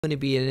going to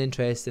be an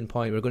interesting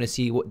point. We're going to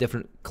see what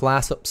different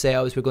class up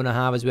setups we're going to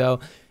have as well.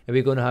 Are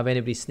we going to have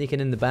anybody sneaking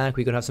in the back?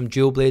 We're going to have some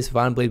dual blades.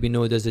 Van Blade, we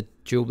know, does a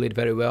dual blade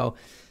very well.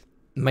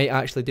 Might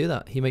actually do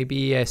that. He might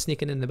be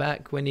sneaking in the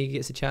back when he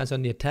gets a chance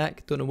on the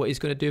attack. Don't know what he's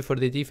going to do for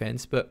the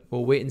defense, but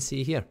we'll wait and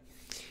see here.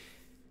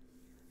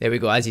 There we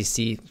go. As you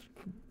see,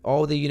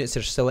 all the units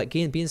are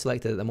being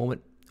selected at the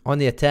moment. On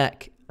the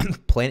attack,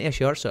 plenty of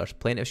short swords.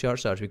 Plenty of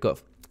short swords. We've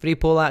got 3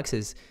 pole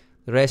axes,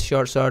 the rest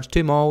short swords,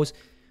 2 mauls,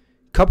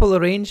 couple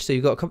of range, so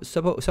you've got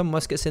some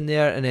muskets in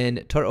there, and then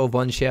Turtle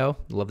Von Shell,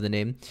 love the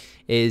name,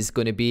 is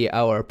going to be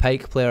our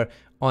pike player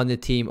on the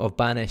team of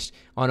Banished.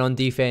 On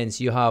defense,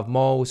 you have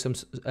Maul, some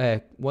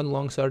 1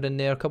 long sword in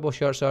there, a couple of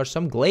short swords,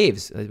 some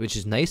glaives, which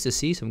is nice to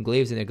see, some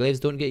glaives in there. Glaives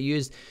don't get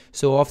used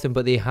so often,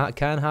 but they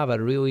can have a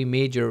really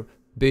major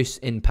boost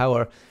in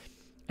power.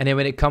 And then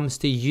when it comes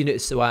to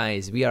units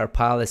wise, we are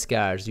Palace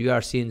Guards. You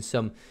are seeing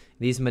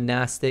these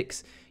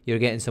monastics. You're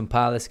getting some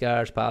Palace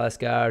Guards,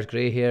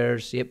 Grey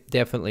Hairs. Yep,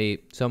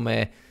 definitely some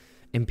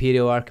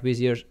Imperial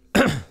Arquebusiers.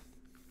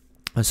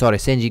 I'm sorry,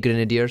 Senji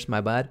Grenadiers,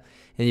 my bad.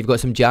 And you've got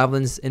some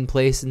Javelins in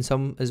place and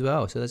some as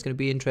well. So that's going to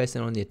be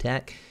interesting on the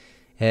attack.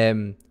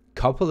 There's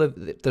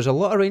a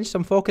lot of range.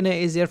 Some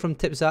Falconettes there from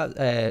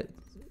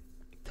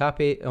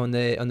Tappy on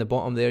the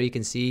bottom there. You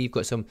can see you've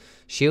got some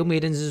Shield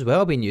Maidens as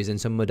well being used,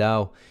 and some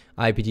Modal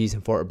IPGs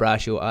and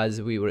Fortebraccio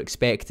as we were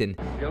expecting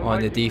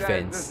on the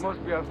defense.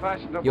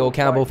 Yo,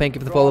 Cannibal, thank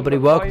you for the follow, buddy.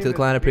 Welcome to the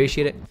clan,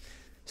 appreciate it.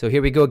 So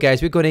here we go,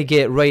 guys. We're going to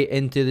get right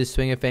into the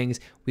swing of things.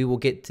 We will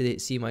get to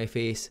see my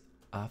face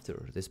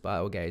after this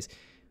battle, guys.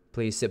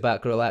 Please sit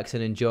back, relax,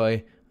 and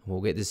enjoy.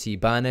 We'll get to see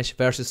Banished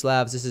versus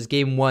Slavs. This is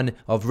game 1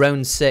 of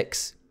round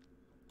 6.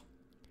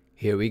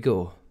 Here we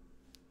go.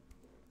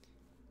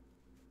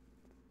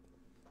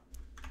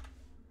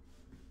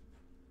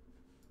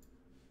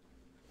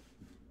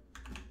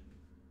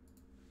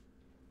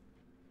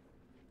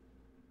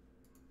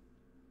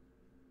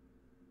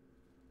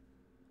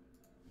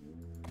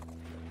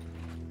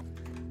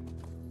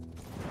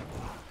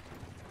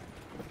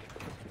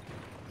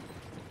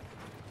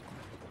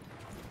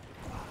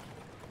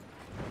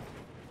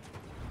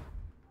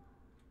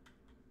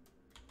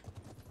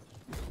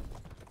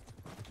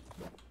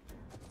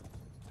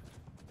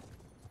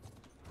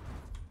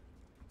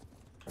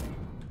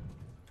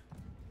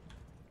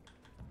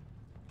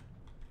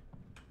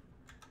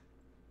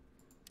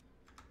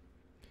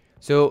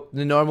 So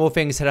the normal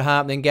things that are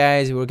happening,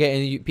 guys, we're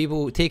getting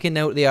people taking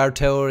out the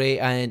artillery,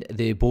 and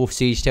the both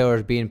siege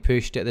towers being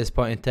pushed at this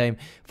point in time.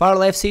 Far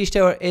left siege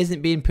tower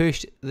isn't being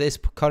pushed this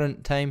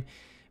current time,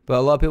 but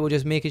a lot of people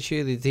just making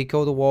sure they take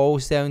all the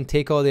walls down,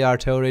 take all the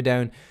artillery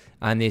down,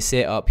 and they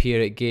set up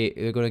here at gate.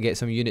 They're going to get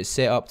some units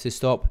set up to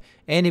stop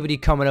anybody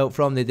coming out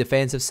from the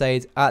defensive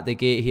side at the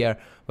gate here.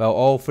 Well,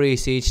 all 3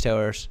 siege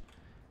towers.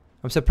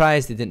 I'm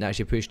surprised they didn't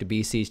actually push the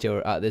B siege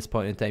tower at this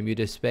point in time. You'd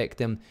expect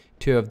them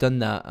to have done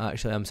that,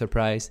 actually. I'm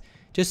surprised.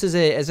 Just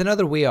as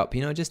another way up,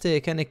 you know, just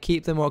to kind of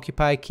keep them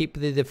occupied, keep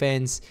the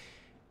defense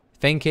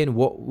thinking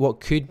what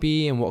could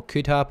be and what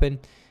could happen.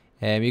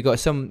 You got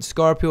some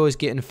Scorpios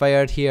getting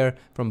fired here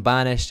from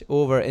Banished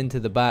over into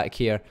the back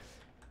here.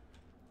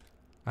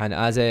 And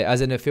as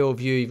in a field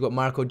view, you've got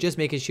Marco just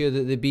making sure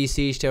that the B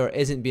siege tower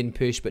isn't being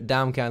pushed, but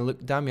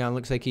Damian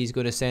looks like he's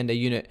going to send a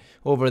unit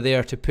over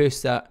there to push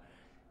that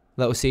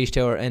little siege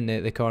tower in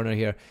the corner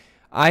here.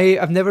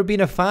 I've never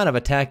been a fan of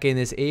attacking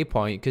this A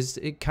point because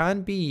it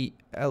can be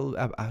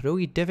a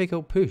really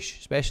difficult push,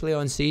 especially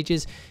on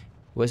sieges.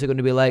 What's it going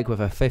to be like with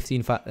a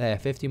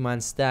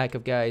 15-man stack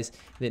of guys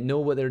that know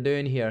what they're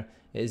doing here?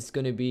 It's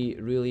going to be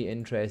really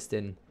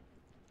interesting.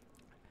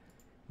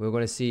 We're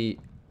going to see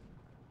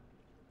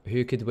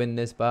who could win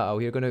this battle.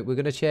 We're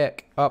going to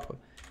check up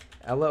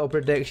a little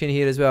prediction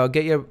here as well.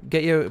 Get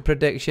your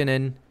prediction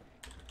in.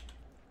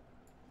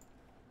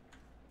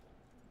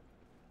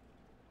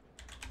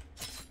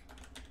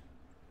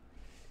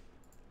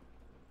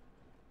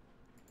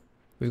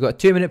 We've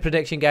got a 2-minute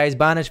prediction, guys.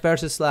 Banished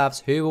versus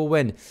Slavs. Who will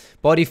win?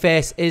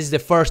 Bodyfest is the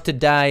first to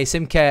die.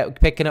 Simcat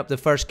picking up the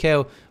first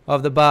kill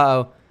of the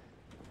battle.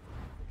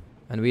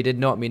 And we did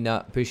not mean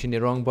that. Pushing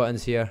the wrong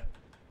buttons here.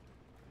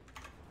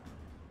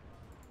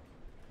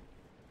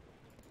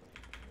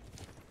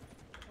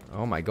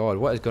 Oh my god,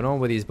 what is going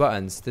on with these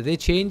buttons? Did they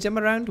change them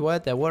around?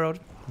 What the world?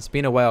 It's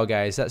been a while,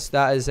 guys. That's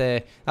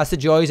the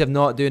joys of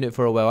not doing it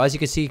for a while. As you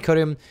can see,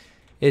 Kurak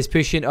is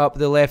pushing up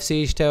the left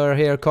siege tower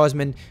here.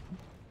 Cosmin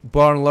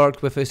Born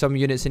lurked with some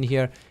units in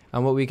here,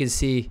 and what we can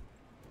see,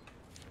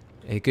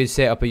 a good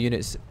setup of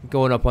units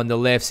going up on the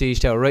left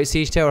siege tower. Right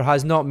siege tower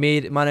has not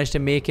managed to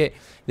make it.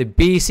 The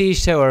B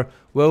siege tower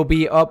will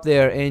be up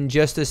there in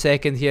just a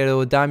second here,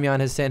 though. Damian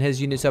has sent his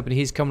units up, and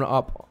he's coming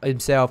up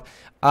himself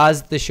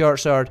as the short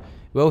sword.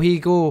 Will he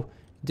go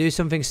do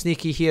something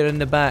sneaky here in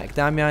the back?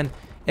 Damian,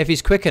 if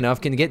he's quick enough,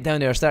 can get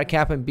down there, start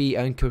capping B,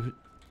 and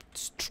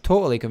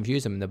totally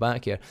confuse him in the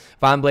back here.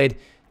 Van Blade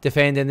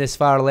defending this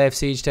far left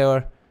siege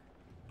tower.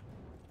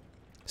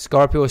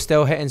 Scorpio is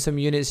still hitting some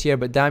units here,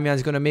 but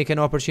Damian's going to make an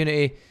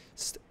opportunity.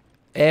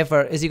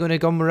 effort. Is he going to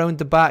come around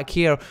the back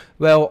here?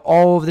 Well,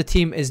 all of the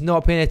team is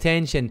not paying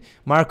attention.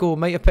 Marco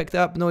might have picked it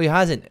up. No, he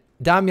hasn't.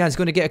 Damian's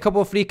going to get a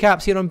couple of free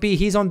caps here on B.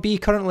 He's on B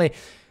currently.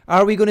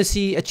 Are we going to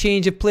see a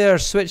change of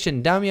players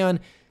switching? Damian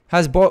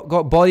has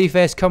got Body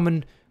Fest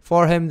coming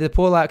for him. The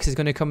Polax is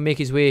going to come make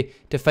his way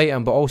to fight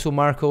him, but also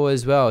Marco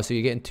as well. So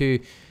you're getting two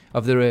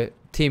of the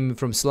team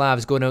from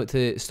Slavs going out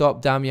to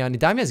stop Damian.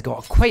 Damian's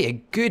got quite a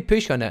good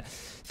push on it.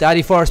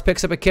 Daddy Force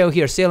picks up a kill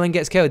here. Sailing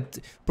gets killed.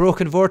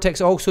 Broken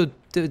Vortex also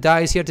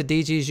dies here to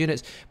DJ's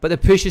units. But the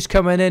push is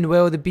coming in.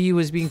 Well, the B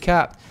was being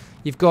capped.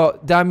 You've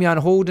got Damian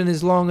holding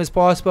as long as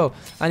possible.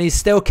 And he's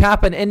still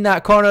capping in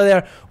that corner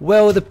there.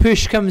 Well, the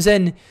push comes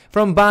in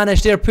from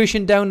Banished. They're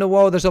pushing down the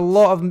wall. There's a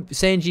lot of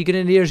Senji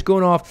Grenadiers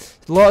going off.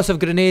 Lots of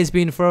grenades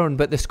being thrown.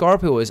 But the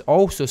Scorpio is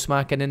also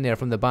smacking in there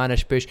from the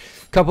Banished push.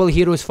 Couple of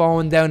heroes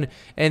falling down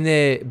in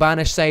the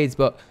Banished sides.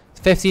 But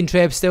 15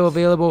 trebs still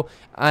available.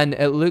 And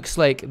it looks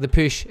like the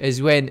push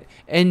is went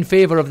in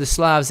favour of the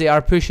Slavs. They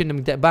are pushing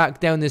them back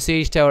down the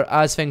Sage Tower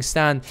as things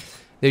stand.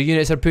 Their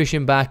units are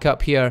pushing back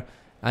up here.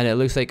 And it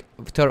looks like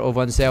Turtle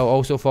Von Cell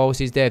also falls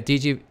his death.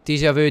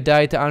 Deja Vu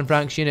died to Anne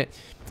Frank's unit.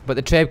 But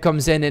the Treb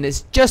comes in and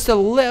it's just a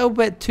little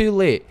bit too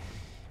late.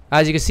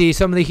 As you can see,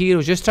 some of the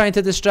heroes just trying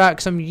to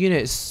distract some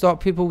units.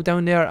 Stop people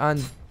down there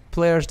and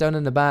players down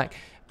in the back.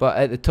 But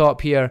at the top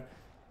here,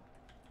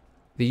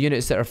 the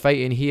units that are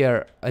fighting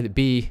here at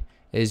B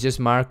is just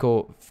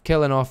Marco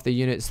killing off the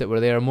units that were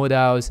there.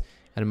 Modals.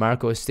 And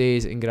Marco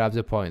stays and grabs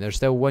a point. There's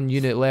still one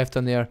unit left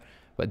on there.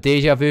 But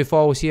Deja Vu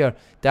falls here.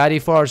 Daddy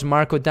Force,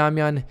 Marco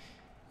Damian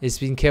is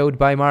being killed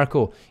by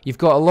Marco. You've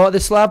got a lot of the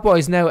Slav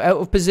boys now out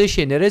of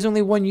position. There is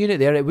only one unit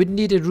there. It would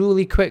need a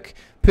really quick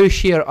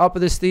push here up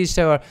the stage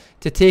tower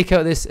to take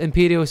out this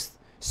Imperial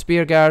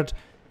Spear Guard.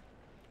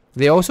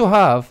 They also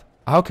have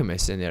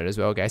Alchemists in there as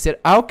well, guys. Their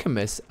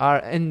Alchemists are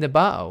in the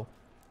battle.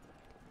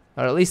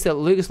 Or at least it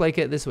looks like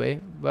it this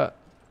way. But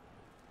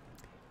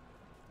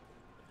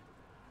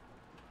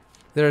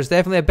there's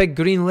definitely a big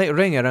green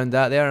ring around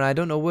that there. And I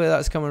don't know where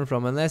that's coming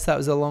from. Unless that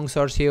was a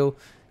Longsword's heal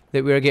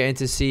that we're getting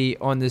to see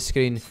on the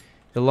screen.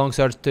 The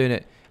Longsword's doing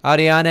it.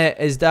 Ariana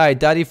is died.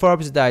 Daddy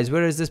Forbes dies.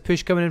 Where is this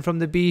push coming in from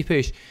the B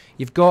push?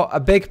 You've got a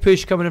big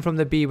push coming in from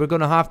the B. We're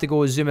going to have to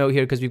go zoom out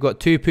here because we've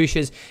got two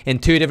pushes in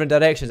two different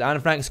directions. Anne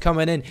Frank's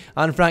coming in.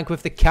 Anne Frank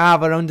with the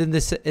cav around in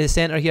the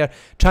centre here,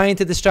 trying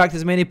to distract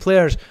as many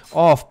players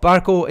off.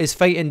 Barco is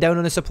fighting down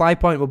on the supply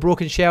point with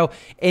Broken Shell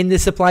in the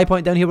supply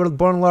point down here with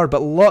Born Lord.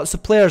 But lots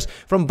of players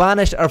from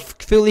Banished are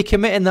fully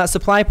committing that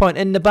supply point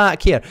in the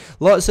back here.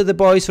 Lots of the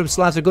boys from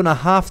Slavs are going to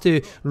have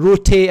to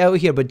rotate out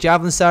here. But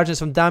Javelin Sergeants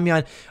from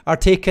Damian are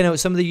taking out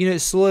some of the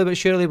units slowly but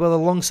surely, while the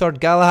Longsword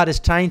Galahad is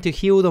trying to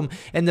heal them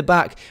in the back.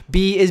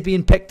 B is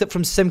being picked up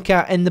from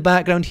Simcat in the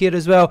background here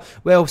as well.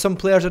 Well, some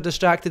players are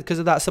distracted because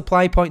of that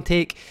supply point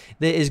take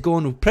that is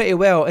going pretty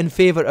well in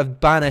favour of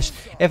Banished.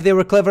 If they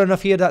were clever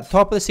enough here, that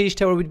top of the Sage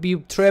Tower would be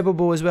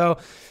trebleable as well.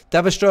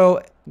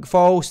 Davistral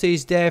falls to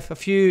his death. A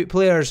few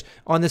players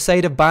on the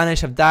side of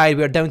Banished have died.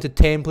 We are down to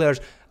 10 players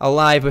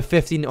alive with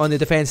 15 on the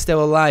defence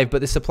still alive.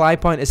 But the supply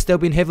point is still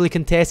being heavily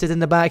contested in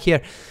the back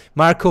here.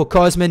 Marco,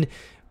 Cosmin,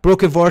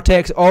 Broken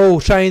Vortex, all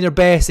trying their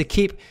best to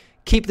keep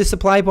the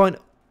supply point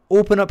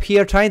open up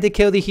here, trying to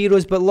kill the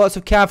heroes, but lots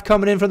of cav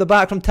coming in from the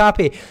back from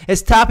Tappy.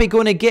 Is Tappy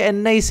going to get a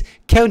nice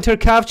counter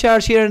cav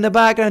charge here in the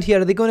background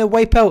here? Are they going to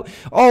wipe out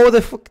all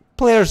the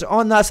players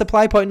on that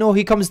supply point? No,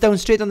 he comes down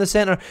straight on the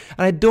centre,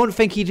 and I don't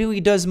think he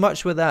really does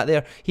much with that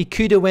there. He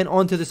could have went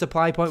onto the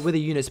supply point with the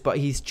units, but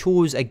he's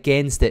chose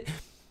against it.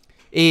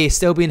 A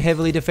still being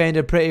heavily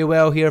defended pretty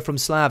well here from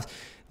Slavs.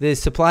 The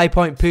supply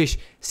point push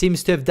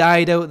seems to have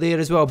died out there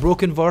as well.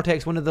 Broken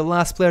Vortex, one of the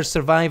last players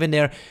surviving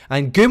there.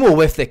 And Gumo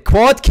with the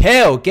quad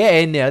kill. Get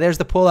in there. There's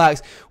the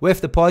Polax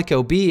with the pod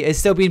kill. B is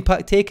still being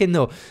taken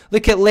though.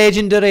 Look at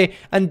Legendary.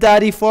 And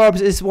Daddy Forbes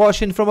is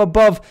watching from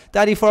above.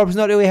 Daddy Forbes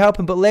not really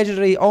helping, but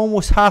Legendary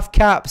almost half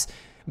caps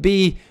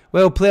B.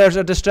 Well, players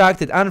are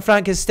distracted. Anne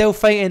Frank is still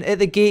fighting at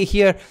the gate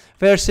here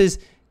versus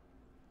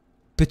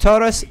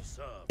Pepator.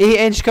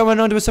 8-inch coming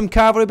on with some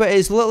cavalry, but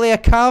it's literally a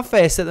cav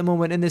fest at the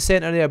moment in the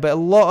centre there. But a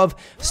lot of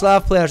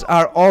Slav players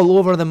are all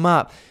over the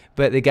map.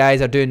 But the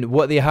guys are doing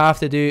what they have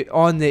to do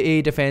on the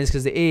A defence,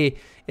 because the A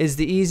is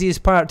the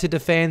easiest part to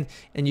defend,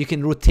 and you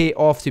can rotate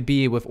off to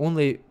B with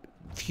only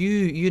few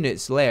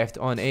units left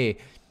on A.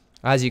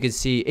 As you can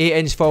see,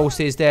 8-inch fall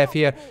stays deaf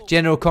here.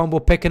 General Combo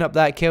picking up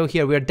that kill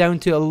here. We're down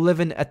to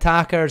 11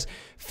 attackers,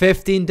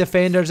 15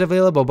 defenders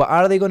available. But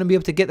are they going to be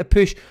able to get the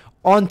push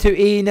onto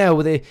A now?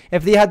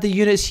 If they had the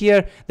units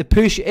here, the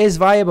push is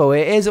viable.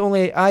 It is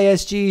only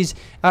ISGs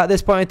at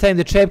this point in time.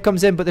 The Treb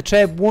comes in, but the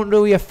Treb won't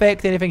really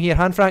affect anything here.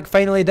 Hanfrank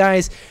finally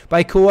dies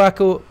by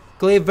Koako.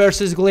 Glaive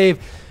versus Glaive.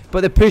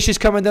 But the push is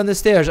coming down the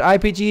stairs.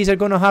 IPGs are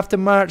going to have to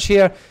march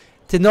here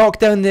to knock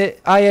down the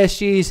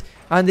ISGs,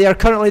 and they are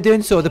currently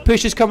doing so. The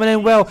push is coming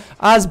in well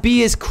as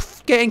B is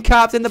getting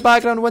capped in the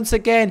background once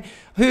again.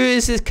 Who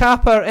is his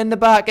capper in the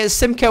back? It's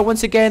Simka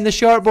once again, the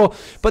short bow.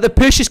 But the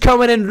push is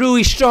coming in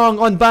really strong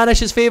on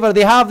Banished's favour.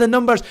 They have the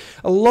numbers.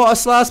 A lot of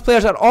Slavs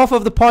players are off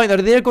of the point. Are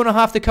they going to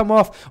have to come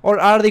off, or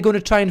are they going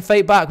to try and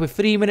fight back? With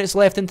 3 minutes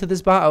left into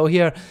this battle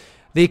here,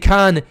 they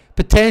can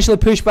potentially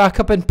push back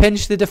up and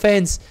pinch the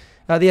defence,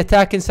 the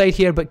attacking side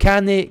here. But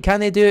can they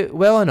do it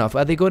well enough?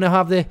 Are they going to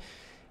have the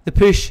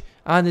push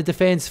and the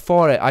defence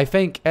for it? I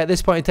think at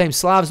this point in time,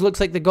 Slavs looks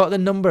like they got the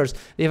numbers.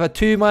 They have a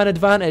 2-man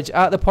advantage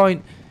at the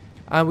point,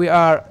 and we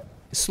are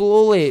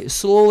slowly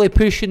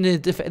pushing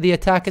the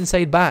attacking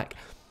side back.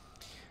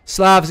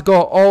 Slavs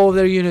got all of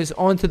their units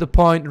onto the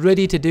point,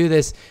 ready to do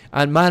this,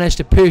 and managed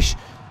to push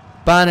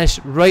Banished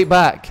right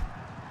back.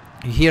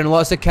 You're hearing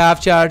lots of Cav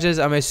charges.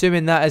 I'm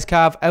assuming that is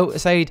Cav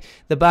outside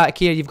the back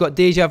here. You've got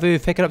Deja Vu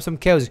picking up some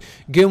kills.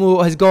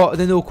 Gumo has got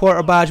the no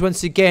quarter badge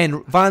once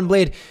again. Van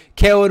Blade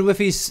killing with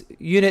his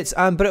units,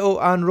 and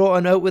Brittle and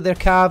Rotten out with their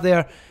Cav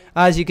there,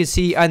 as you can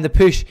see. And the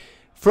push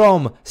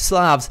from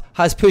Slavs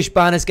has pushed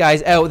Banished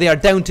guys out. They are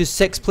down to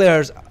 6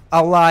 players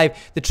alive.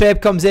 The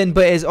Treb comes in,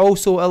 but is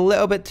also a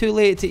little bit too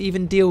late to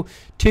even deal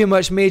too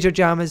much major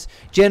damage.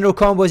 General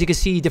combo, as you can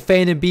see,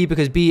 defending B,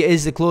 because B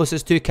is the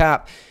closest to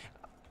cap,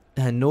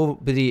 and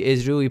nobody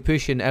is really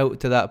pushing out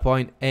to that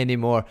point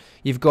anymore.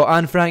 You've got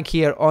Anne Frank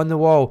here on the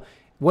wall,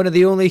 one of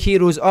the only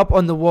heroes up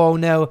on the wall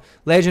now.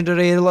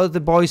 Legendary, a lot of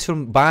the boys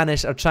from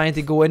Banished are trying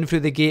to go in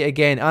through the gate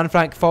again. Anne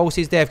Frank falls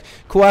his death.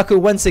 Kurak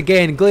once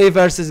again, Glaive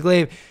versus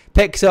Glaive,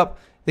 picks up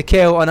the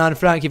kill on Anne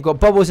Frank. You've got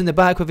Bubbles in the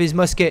back with his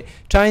musket,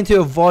 trying to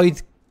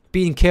avoid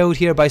being killed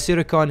here by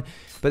Surikon,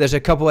 but there's a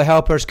couple of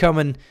helpers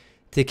coming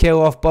to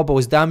kill off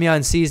Bubbles.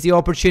 Damian sees the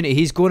opportunity.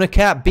 He's going to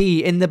cap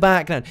B in the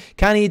background.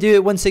 Can he do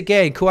it once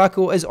again?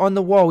 Koako is on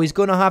the wall. He's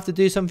going to have to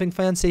do something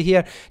fancy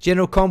here.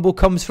 General combo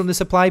comes from the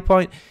supply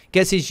point,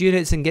 gets his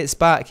units and gets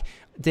back.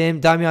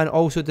 Damian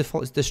also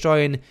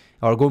destroying,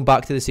 or going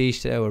back to the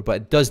siege tower, but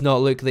it does not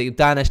look like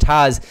Banished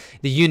has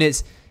the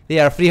units. They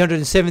are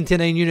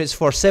 379 units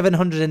for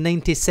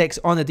 796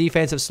 on the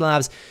defensive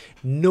Slavs.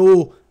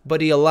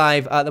 Nobody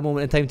alive at the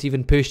moment in time to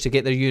even push to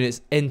get their units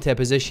into a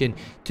position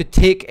to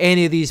take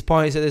any of these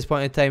points at this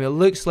point in time. It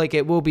looks like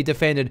it will be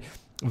defended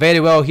very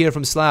well here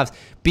from Slavs.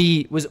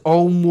 B was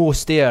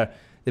almost there.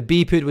 The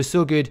B put was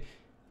so good,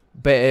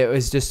 but it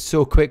was just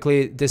so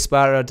quickly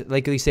disparaged.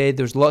 Like we said,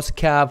 there's lots of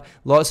cav,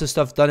 lots of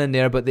stuff done in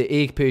there, but the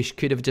A push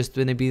could have just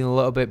been a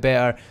little bit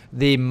better.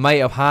 They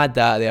might have had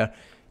that there.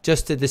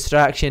 Just a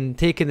distraction,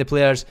 taking the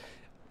players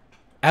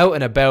out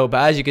and about.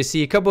 But as you can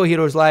see, a couple of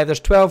heroes live. There's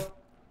 12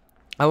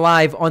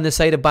 alive on the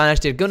side of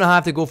Banished. They're going to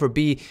have to go for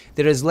B.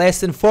 There is less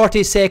than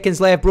 40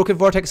 seconds left. Broken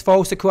Vortex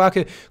falls to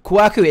Kuaku.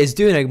 Kuaku is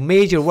doing a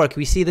major work.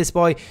 We see this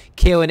boy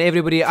killing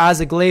everybody as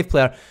a glaive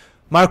player.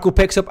 Marco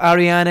picks up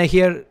Ariana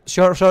here.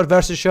 Short sword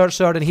versus short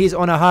sword, and he's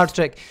on a hard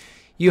trick.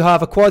 You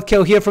have a quad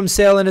kill here from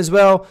Selin as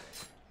well.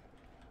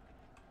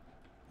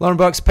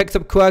 Lornbuck's picked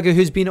up Kuaku,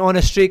 who's been on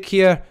a streak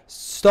here,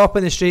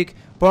 stopping the streak.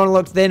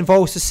 Bornlock then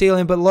falls to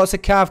Selin, but lots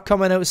of cav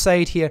coming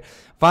outside here.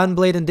 Van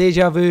Blade and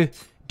Deja Vu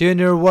doing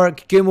their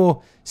work.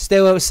 Gumo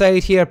still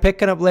outside here,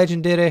 picking up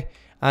Legendary,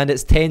 and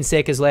it's 10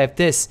 seconds left.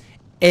 This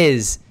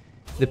is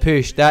the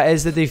push. That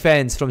is the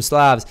defense from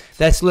Slavs.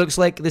 This looks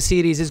like the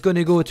series is going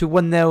to go to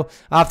 1-0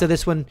 after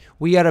this one.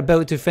 We are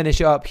about to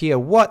finish it up here.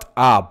 What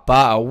a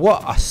battle.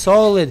 What a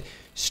solid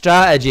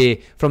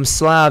strategy from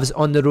Slavs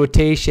on the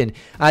rotation.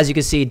 As you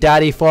can see,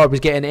 Daddy Ford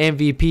was getting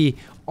MVP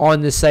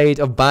on the side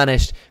of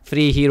Banished.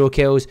 3 hero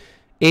kills,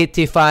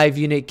 85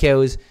 unit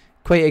kills.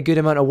 Quite a good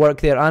amount of work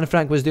there. Anne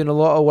Frank was doing a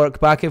lot of work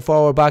back and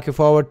forward, back and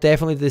forward.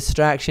 Definitely the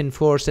distraction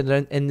force in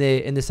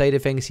the side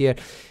of things here.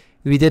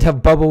 We did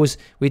have Bubbles.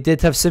 We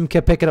did have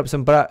Simka picking up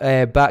some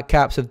back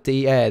caps of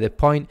the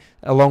point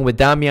along with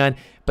Damian,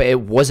 but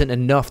it wasn't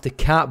enough to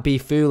cap B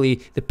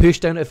fully. The push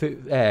down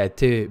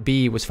to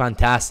B was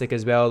fantastic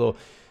as well, though,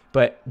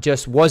 but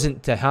just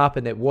wasn't to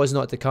happen. It was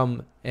not to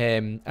come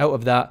out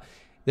of that.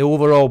 The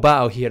overall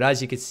battle here,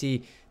 as you can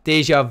see,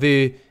 Deja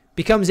Vu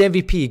becomes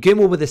MVP.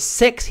 Gumo with the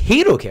 6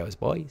 hero kills,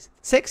 boys.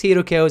 6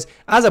 hero kills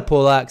as a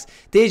Polax.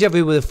 Deja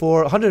Vu with the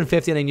 4,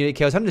 159 unit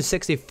kills,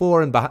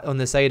 164 on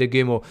the side of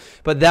Gumo.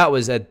 But that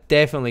was a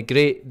definitely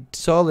great,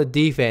 solid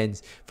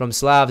defense from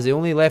Slavs. They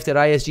only left their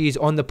ISGs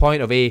on the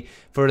point of A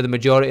for the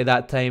majority of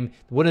that time.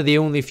 One of the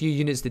only few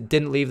units that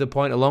didn't leave the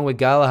point, along with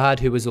Galahad,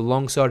 who was a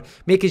longsword,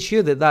 making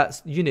sure that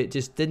that unit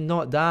just did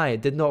not die,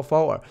 did not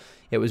falter.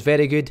 It was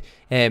very good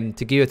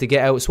to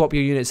get out, swap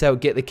your units out,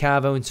 get the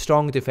cav out,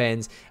 strong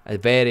defense. A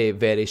very,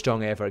 very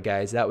strong effort,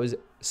 guys. That was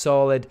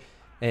solid.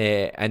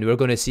 And we're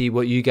going to see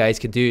what you guys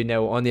can do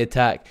now on the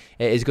attack.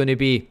 It is going to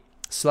be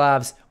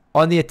Slavs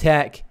on the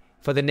attack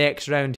for the next round.